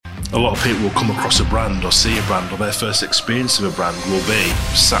a lot of people will come across a brand or see a brand, or their first experience of a brand will be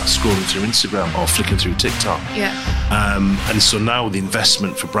sat scrolling through Instagram or flicking through TikTok. Yeah. And so now the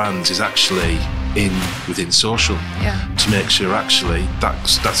investment for brands is actually within social, to make sure actually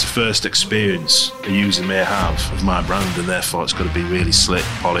that's the first experience a user may have of my brand, and therefore it's got to be really slick,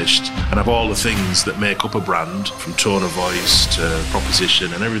 polished, and have all the things that make up a brand, from tone of voice to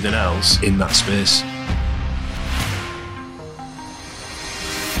proposition and everything else in that space.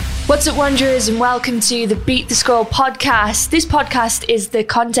 What's up, Wanderers, and welcome to the Beat the Scroll podcast. This podcast is the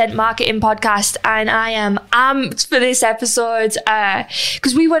content marketing podcast, and I am amped for this episode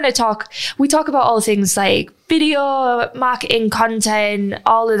because we talk about all things like video, marketing, content,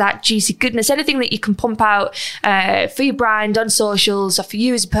 all of that juicy goodness, anything that you can pump out for your brand on socials or for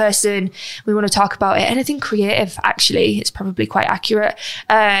you as a person. We want to talk about it. Anything creative, actually, it's probably quite accurate.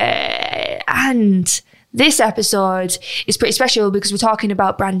 And this episode is pretty special because we're talking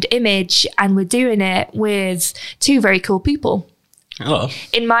about brand image, and we're doing it with two very cool people. Hello.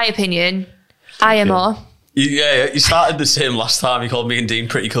 In my opinion, IMO. Yeah, you started the same last time. You called me and Dean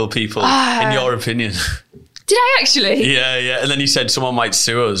pretty cool people, in your opinion. Did I actually? Yeah. And then you said someone might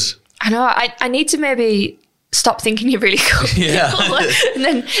sue us. I know. I need to maybe stop thinking you're really cool people and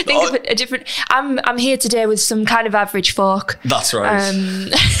then think of a different... I'm here today with some kind of average folk. That's right.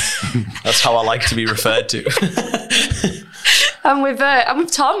 That's how I like to be referred to. I'm with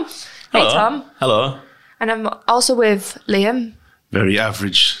Tom. Hello. Hey, Tom. Hello. And I'm also with Liam. Very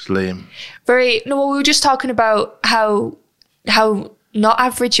average, Liam. We were just talking about how not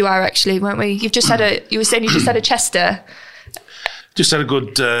average you are, actually, weren't we? You were saying you just had a Chester. Just had a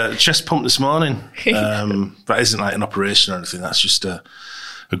good chest pump this morning. That isn't like an operation or anything. That's just a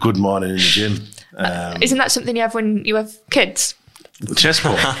good morning in the gym. Isn't that something you have when you have kids? The chest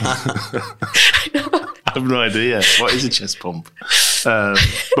pump? I have no idea. What is a chest pump?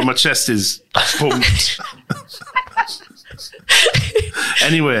 But my chest is pumped.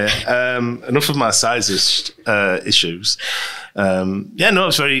 Anyway, enough of my size issues.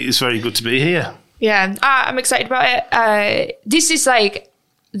 It's very good to be here. Yeah, I'm excited about it. This is a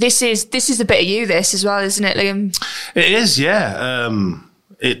bit of you, this as well, isn't it, Liam? It is, yeah.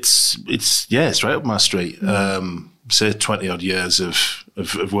 It's right up my street. Say 20 odd years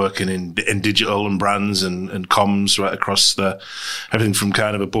of working in digital and brands and comms right across everything from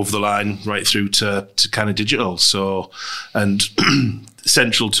kind of above the line right through to kind of digital. So, and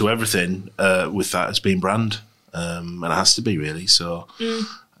central to everything with that has been brand, and it has to be really. So.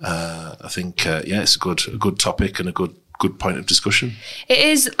 I think, it's a good topic and a good point of discussion. It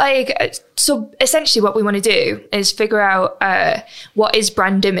is so essentially what we want to do is figure out what is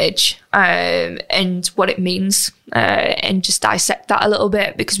brand image and what it means and just dissect that a little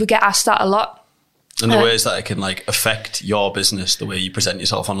bit, because we get asked that a lot. And the ways that it can affect your business, the way you present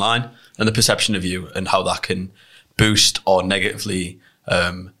yourself online and the perception of you, and how that can boost or negatively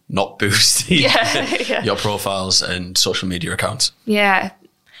not boost your profiles and social media accounts. Yeah.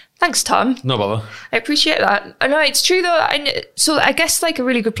 Thanks, Tom. No bother. I appreciate that. I know it's true though. So I guess a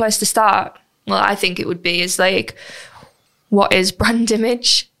really good place to start, well, I think it would be, is what is brand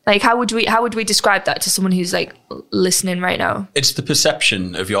image? How would we describe that to someone who's listening right now? It's the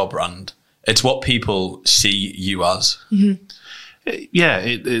perception of your brand. It's what people see you as. Mm-hmm.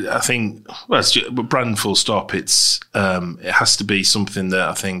 I think, it's brand full stop. It has to be something that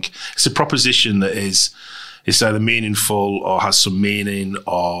I think it's a proposition that is, it's either meaningful or has some meaning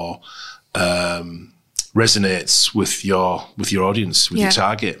or resonates with your audience, with your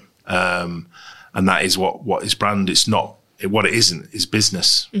target. And that is what is brand. It's not, what it isn't is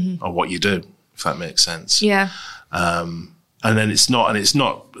business or what you do, if that makes sense. Yeah. And then it's not, as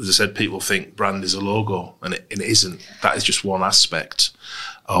I said, people think brand is a logo, and it isn't. That is just one aspect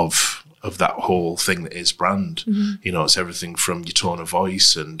of that whole thing that is brand. Mm-hmm. It's everything from your tone of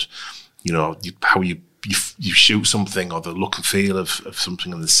voice and, how you shoot something, or the look and feel of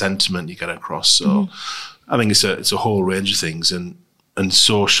something, and the sentiment you get across. So I think it's a whole range of things, and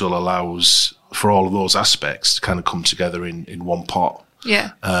social allows for all of those aspects to kind of come together in one pot,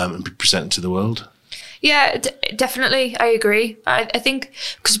 and be presented to the world. Yeah, definitely, I agree. I think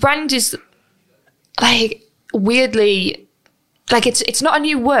because brand is weirdly it's not a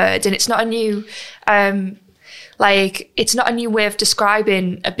new word, and it's not a new it's not a new way of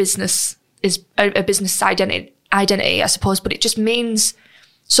describing a business. Is a business identity, I suppose, but it just means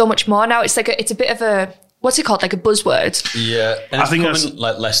so much more now. It's it's a bit of a, what's it called, a buzzword. Yeah, and I think it's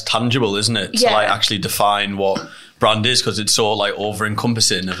becoming less tangible, isn't it? To actually define what brand is, because it's so over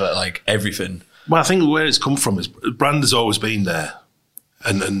encompassing of everything. Well, I think where it's come from is brand has always been there,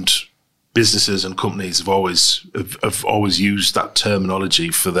 and businesses and companies have always used that terminology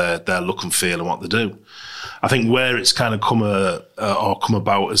for their look and feel and what they do. I think where it's kind of come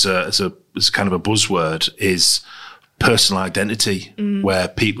about as kind of a buzzword is personal identity, where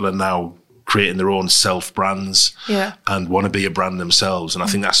people are now creating their own self brands and want to be a brand themselves. And I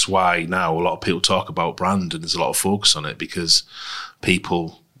think that's why now a lot of people talk about brand, and there's a lot of focus on it because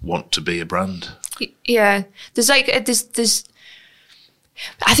people want to be a brand. Yeah, there's I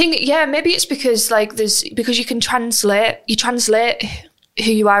think, maybe it's because because you can translate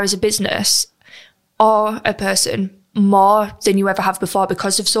who you are as a business or a person more than you ever have before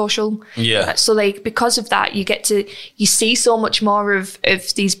because of social. Yeah. So because of that, you see so much more of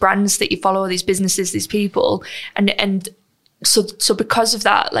these brands that you follow, these businesses, these people. And so because of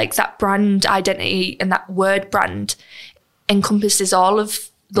that, that brand identity and that word brand encompasses all of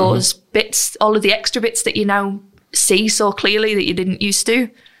those bits, all of the extra bits that you now see so clearly that you didn't used to.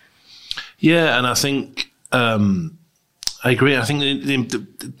 Yeah, and I think I agree. I think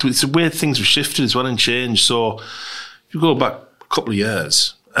it's a weird things have shifted as well and changed. So if you go back a couple of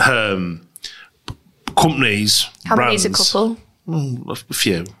years, companies, how brands, many is a couple? A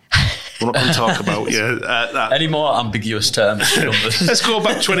few. We're not going to talk about that. Any more ambiguous terms? Let's go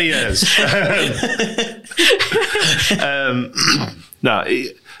back 20 years.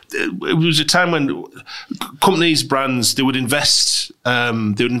 It was a time when companies, brands, they would invest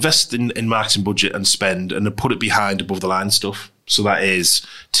in marketing budget and spend, and they put it behind above the line stuff. So that is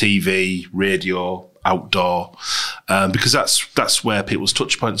TV, radio, outdoor, because that's where people's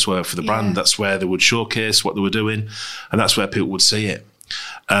touch points were for the brand. That's where they would showcase what they were doing, and that's where people would see it.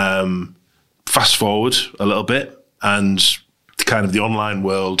 Fast forward a little bit, and kind of the online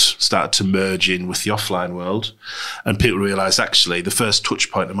world started to merge in with the offline world, and people realised actually the first touch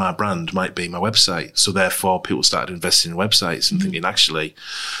point of my brand might be my website. So therefore people started investing in websites and thinking actually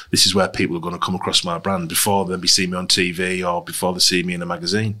this is where people are going to come across my brand before they see me on TV or before they see me in a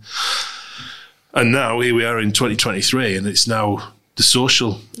magazine. And now here we are in 2023, and it's now the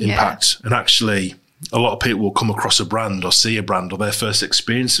social impact. And actually a lot of people will come across a brand or see a brand, or their first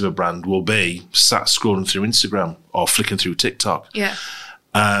experience of a brand will be sat scrolling through Instagram or flicking through TikTok. Yeah.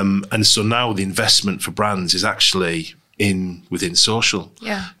 And so now the investment for brands is actually within social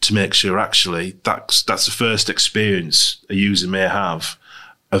to make sure actually that's the first experience a user may have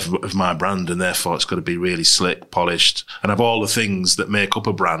of my brand, and therefore it's got to be really slick, polished, and have all the things that make up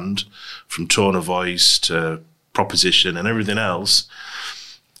a brand, from tone of voice to proposition and everything else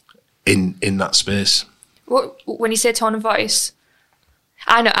in that space. When you say tone of voice,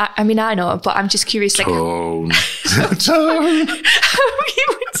 I know. I know, but I'm just curious. Tone. Tone. How you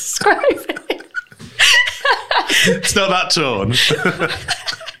would describe it? It's not that tone.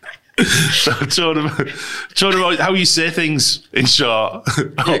 tone of how you say things, in short.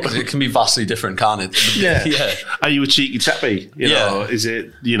 Yeah, because it can be vastly different, can't it? Yeah. Are you a cheeky chappy? You know, is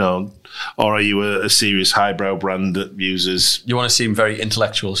it, or are you a serious highbrow brand that uses... You want to seem very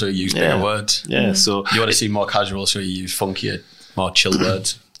intellectual, so you use bigger words. Yeah, so... You want to seem more casual, so you use funkier, more chill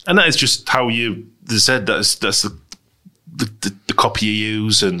words. And that is just how that's the copy you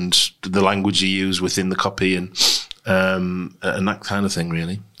use and the language you use within the copy and that kind of thing,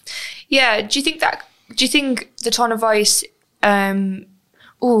 really. Yeah. Do you think the tone of voice...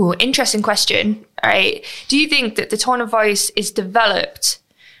 interesting question. All right. Do you think that the tone of voice is developed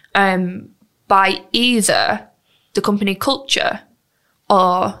by either the company culture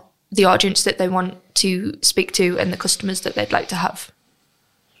or the audience that they want to speak to and the customers that they'd like to have?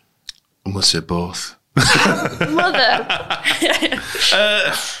 I'm going to say both. Mother.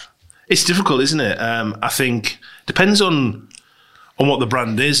 It's difficult, isn't it? I think depends on what the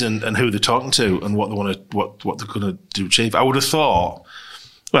brand is and who they're talking to and what they want to what they're going to achieve. I would have thought,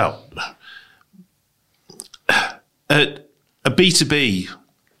 well, a B2B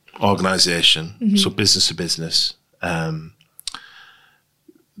organisation, so business to business,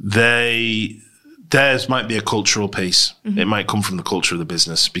 theirs might be a cultural piece. It might come from the culture of the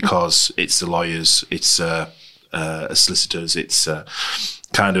business because it's the lawyers, it's solicitors, it's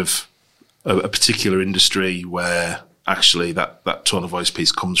kind of a particular industry where actually that tone of voice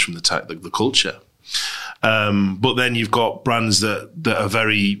piece comes from the culture. But then you've got brands that are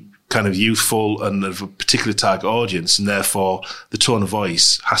very kind of youthful and of a particular target audience, and therefore the tone of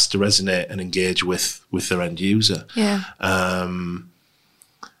voice has to resonate and engage with their end user. Yeah.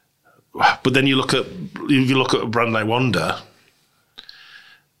 But then if you look at a brand like Wonder,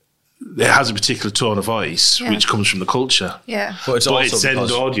 it has a particular tone of voice which comes from the culture. Yeah. But its end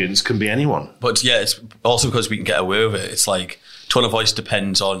audience can be anyone. But it's also because we can get away with it. It's like tone of voice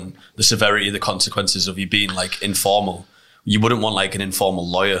depends on the severity of the consequences of you being like informal. You wouldn't want like an informal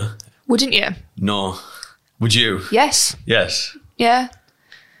lawyer Wouldn't you? No. Would you? Yes. Yes. Yeah.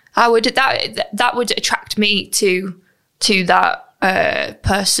 I would. That would attract me to that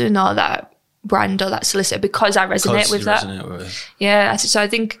person or that brand or that solicitor because I resonate with that. Yeah. So I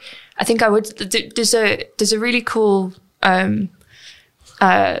think I would. There's a really cool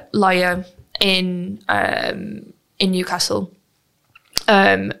lawyer in Newcastle.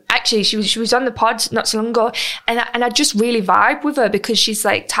 Actually, she was on the pod not so long ago, and I just really vibe with her because she's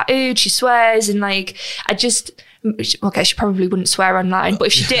like tattooed, she swears, and like she probably wouldn't swear online, but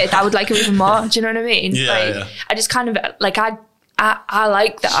if she did, I would like her even more. Do you know what I mean? Yeah. I just kind of like I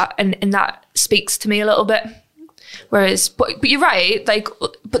like that, and that speaks to me a little bit. Whereas, but you're right. Like,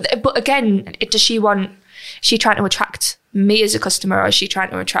 but again, is she trying to attract me as a customer, or is she trying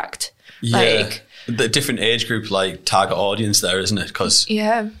to attract like the different age group, like target audience there, isn't it? Because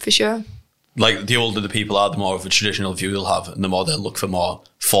for sure. Like the older the people are, the more of a traditional view they'll have, and the more they'll look for more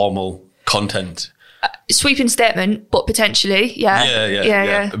formal content. Sweeping statement, but potentially,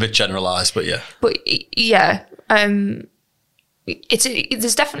 yeah. A bit generalised, but yeah. But yeah,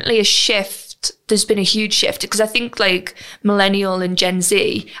 there's definitely a shift. There's been a huge shift because I think like millennial and Gen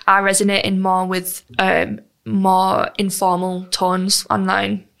Z are resonating more with more informal tones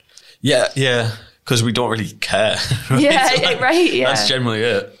online. Yeah. Because we don't really care. Right? Yeah, right. Yeah, that's generally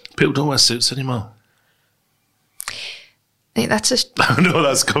it. People don't wear suits anymore. I think that's no,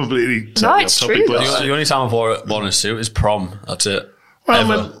 that's completely no, it's true. The only time I've worn a suit is prom. That's it.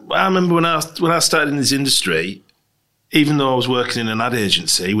 Well, I remember when I started in this industry, even though I was working in an ad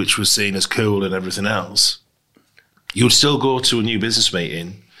agency, which was seen as cool and everything else, you would still go to a new business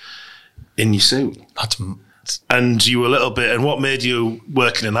meeting in your suit. And you were a little bit, and what made you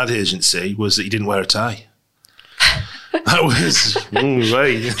work in an ad agency was that you didn't wear a tie. That was,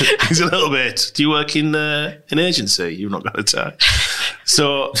 right. It's a little bit. Do you work in an agency? You've not got a tie.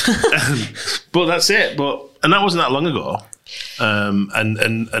 So, but that's it. And that wasn't that long ago.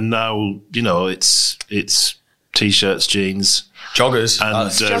 And now, you know, it's t-shirts, jeans, joggers,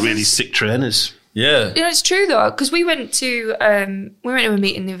 and really sick trainers. Yeah. You know, it's true though, because we went to a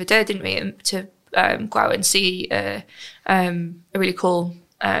meeting the other day, didn't we? To go out and see a really cool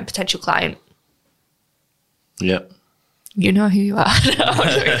potential client. Yeah. You know who you are.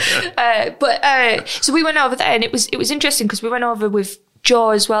 But so we went over there, and it was interesting because we went over with Jo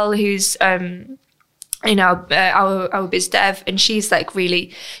as well, who's our biz dev, and she's like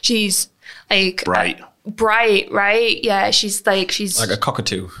bright, right? Yeah, she's like a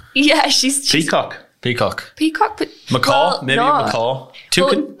cockatoo. Yeah, she's peacock, but macaw, a macaw,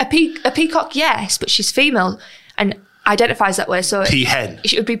 toucan. Well, a peacock, yes, but she's female and identifies that way. So peahen.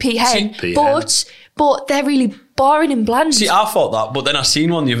 It would be peahen. But they're really boring and bland. See, I thought that, but then I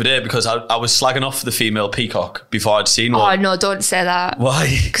seen one the other day because I was slagging off the female peacock before I'd seen one. Oh no, don't say that.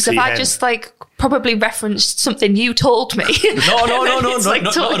 Why? Because if I just probably referenced something you told me. No, not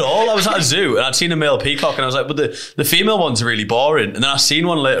at all. I was at a zoo and I'd seen a male peacock and I was like, but the female ones are really boring. And then I seen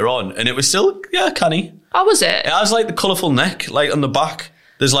one later on and it was still, canny. Oh, was it? It has like the colourful neck, like on the back.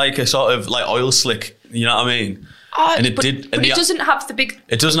 There's like a sort of like oil slick, you know what I mean? And it doesn't have the big...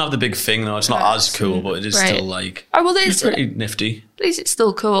 It doesn't have the big thing though. It's not as cool, but it is still like... Oh, well, it's pretty nifty. At least it's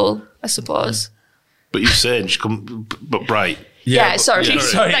still cool, I suppose. But you're saying but bright. Yeah, sorry.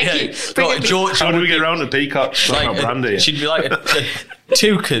 Thank you. How do we get around the peacock? Like she'd be like a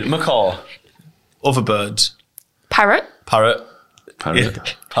toucan, macaw, other birds. Parrot. Yeah.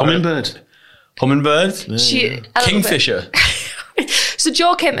 Hummingbird. Yeah. Kingfisher. So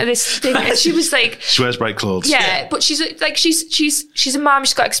Jo came to this thing and she was like... She wears bright clothes. Yeah, but she's a mum,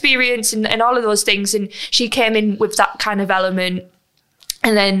 she's got experience and all of those things, and she came in with that kind of element.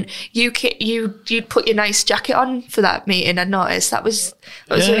 And then you'd put your nice jacket on for that meeting. I noticed that was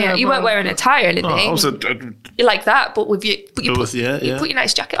you weren't wearing a tie or anything. You like that, but you put your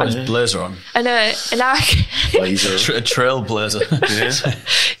nice jacket on. Put blazer on. And I blazer. A trail blazer. Yeah.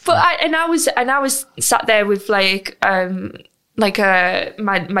 But I was sat there with my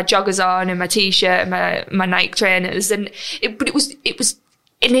joggers on and my t-shirt and my Nike trainers, and it was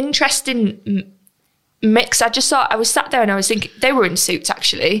an interesting mix. I was sat there and I was thinking they were in suits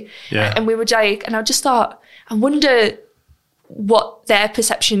actually, and we were like, and I just thought, I wonder what their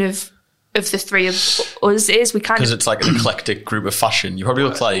perception of the three of us is. Because it's like an eclectic group of fashion. You probably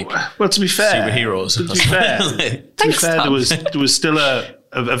look like to be fair, superheroes. To be fair, there was still a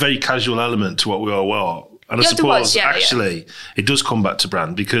very casual element to what we all wore. And I suppose it does come back to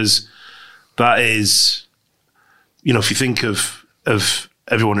brand, because that is, if you think of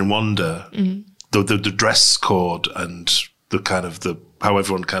Everyone in Wonder, the dress code and the kind of how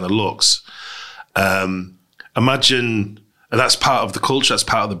everyone kind of looks. Imagine And that's part of the culture, that's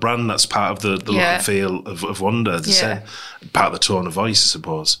part of the brand, that's part of the look and feel of Wonder, as I said. Part of the tone of voice, I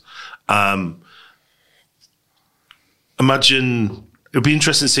suppose. Imagine, it would be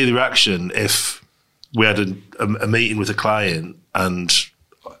interesting to see the reaction if we had a meeting with a client and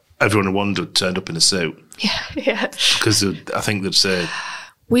everyone in Wonder turned up in a suit. Yeah. Because I think they'd say...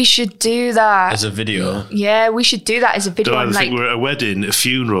 We should do that. As a video. Yeah, we should do that as a video. I think we're at a wedding, a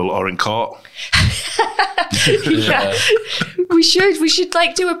funeral, or in court. Yeah. We should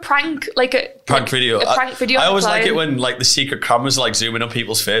like do a prank, like a prank video. A prank video. I always like it when like the secret cameras like zooming on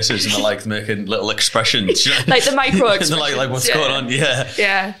people's faces and they're like making little expressions. Like the micro expressions. And they're like what's going on?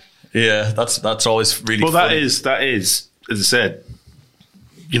 Yeah. That's always really well, funny. that is, as I said,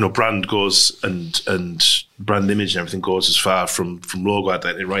 you know, brand goes and brand image and everything goes as far from logo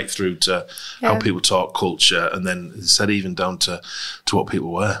identity right through to how people talk, culture, and then, as I said, even down to what people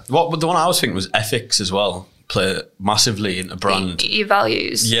wear. But the one I was thinking was ethics as well, play massively in a brand. Your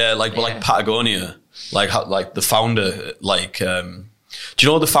values. Yeah, like Patagonia, like the founder, do you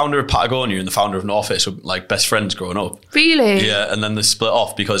know the founder of Patagonia and the founder of North Face were like best friends growing up? Really? Yeah, and then they split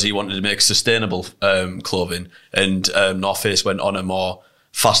off because he wanted to make sustainable clothing, and North Face went on a more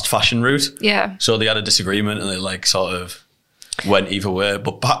fast fashion route. Yeah. So they had a disagreement and they like sort of went either way.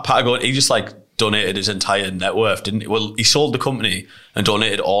 But Patagonia, he just like donated his entire net worth, didn't he? Well, he sold the company and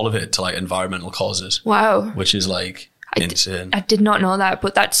donated all of it to like environmental causes. Wow. Which is like insane. I did not know that,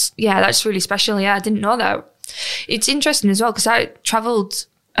 but that's really special. Yeah, I didn't know that. It's interesting as well because I travelled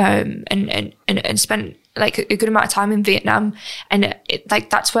and spent like a good amount of time in Vietnam, and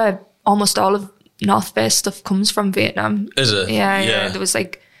that's where almost all of North Face stuff comes from, Vietnam. Is it? Yeah. There was a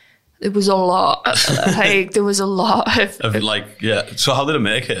lot. There was a lot of like, yeah. So how did it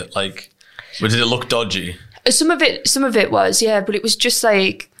make it? Like, did it look dodgy? Some of it was, yeah, but it was just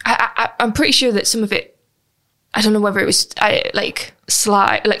like I'm pretty sure that some of it, I don't know whether it was like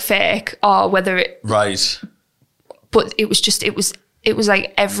sly, like fake, or whether it right. But it was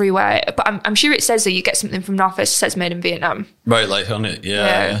like everywhere. But I'm sure it says that you get something from North Face, it says made in Vietnam. Right, like on it,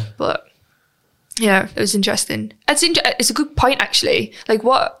 yeah. But yeah, it was interesting. It's a good point actually. Like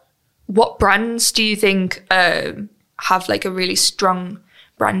what brands do you think have like a really strong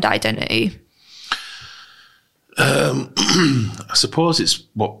brand identity? I suppose it's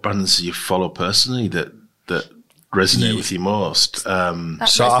what brands you follow personally that resonate with you most.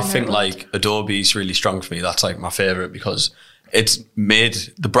 So I think like Adobe's really strong for me. That's like my favorite because it's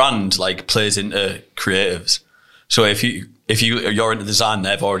made the brand like plays into creatives. So if you're into design,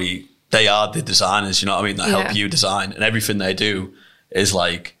 they are the designers, you know what I mean? That help you design, and everything they do is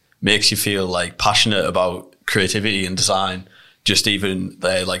like makes you feel like passionate about creativity and design. Just even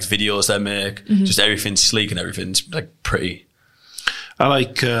their like videos they make, just everything's sleek and everything's like pretty. I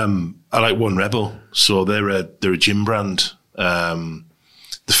like One Rebel. So they're a gym brand. The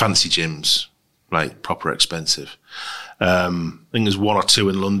fancy gyms, like proper expensive. I think there's one or two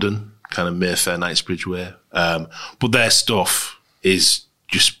in London, kind of Mayfair, Knightsbridge way. But their stuff is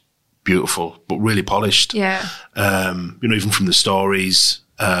just beautiful, but really polished. Yeah. You know, even from the stories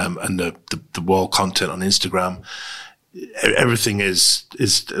and the wall content on Instagram, everything is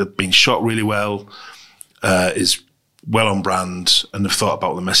being shot really well, is well on brand, and they've thought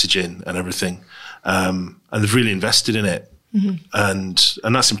about the messaging and everything, and they've really invested in it. And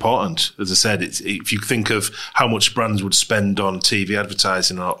that's important. As I said, if you think of how much brands would spend on TV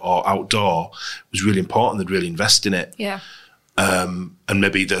advertising or outdoor, it was really important. They'd really invest in it. Yeah. And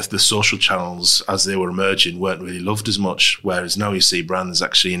maybe the social channels as they were emerging weren't really loved as much, whereas now you see brands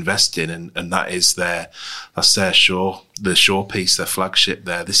actually investing, and that's their showpiece, their flagship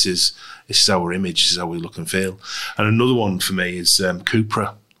there. This is our image, this is how we look and feel. And another one for me is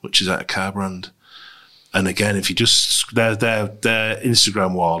Cupra, which is a car brand. And again, if you just their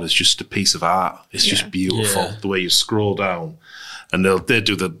Instagram wall is just a piece of art. It's just beautiful. The way you scroll down, and they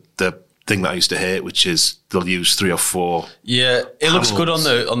do the thing that I used to hate, which is they'll use 3 or 4. Yeah, it looks good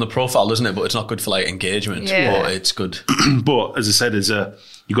on the profile, doesn't it? But it's not good for like engagement. Yeah. But it's good. But as I said,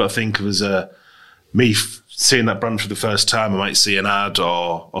 you got to think of me seeing that brand for the first time. I might see an ad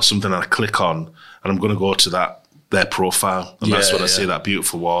or something I click on, and I'm going to go to their profile, and that's when I see that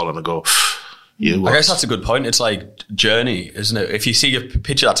beautiful wall, and I go. I guess that's a good point. It's like journey, isn't it? If you see a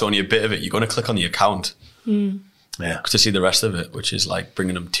picture that's only a bit of it, you're going to click on the account to see the rest of it, which is like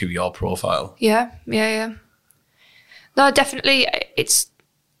bringing them to your profile. Yeah. No, definitely. It's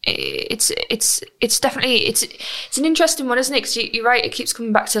definitely it's an interesting one, isn't it? Because you're right. It keeps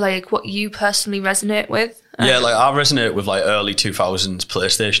coming back to like what you personally resonate with. Yeah, like I resonate with like early 2000s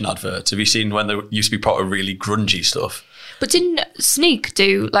PlayStation adverts. Have you seen when there used to be proper really grungy stuff? But didn't Sneak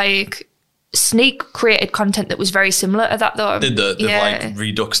do like Sneak created content that was very similar to that though. They've like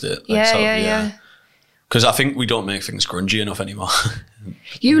reduxed it. Like, yeah. Because I think we don't make things grungy enough anymore.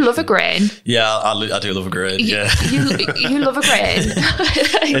 You love a grain. Yeah, I do love a grain. Yeah, you love a grain.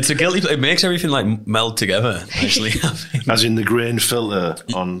 It's a guilty. It makes everything like meld together. Actually, as in the grain filter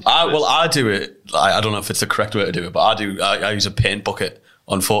on. I do it. I don't know if it's the correct way to do it, but I do. I use a paint bucket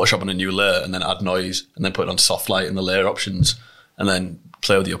on Photoshop on a new layer, and then add noise, and then put it on soft light in the layer options, and then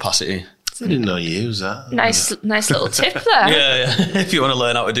play with the opacity. I didn't know you use that. Nice little tip there. Yeah. If you want to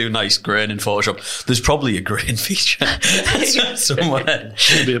learn how to do nice grain in Photoshop, there's probably a grain feature somewhere.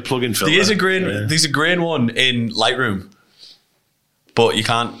 Should be a plugin filter. There's a grain one in Lightroom, but you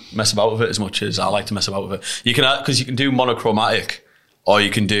can't mess about with it as much as I like to mess about with it. You can, because you can do monochromatic, or you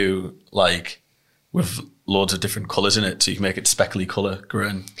can do like with loads of different colours in it, so you can make it speckly colour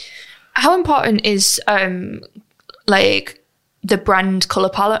grain. How important is like the brand colour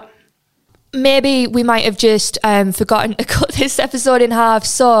palette? Maybe we might have just forgotten to cut this episode in half,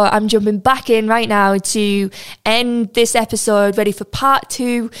 so I'm jumping back in right now to end this episode, ready for part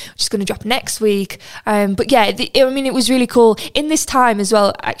 2, which is going to drop next week. But yeah, it was really cool. In this time as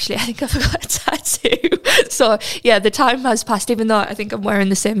well, actually, I think I forgot a tattoo. So yeah, the time has passed, even though I think I'm wearing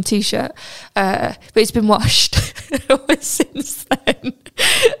the same t-shirt. But it's been washed since then.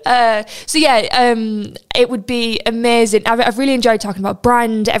 So yeah, it would be amazing. I've really enjoyed talking about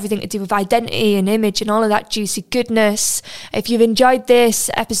brand, everything to do with identity and image and all of that juicy goodness. If you've enjoyed this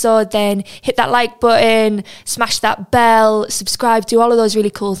episode, then hit that like button, smash that bell, subscribe, do all of those really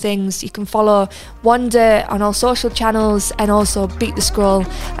cool things. You can follow Wonder on all social channels and also Beat the Scroll.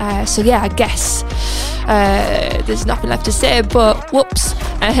 So yeah, I guess there's nothing left to say but whoops,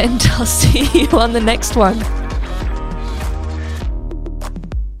 and I'll see you on the next one.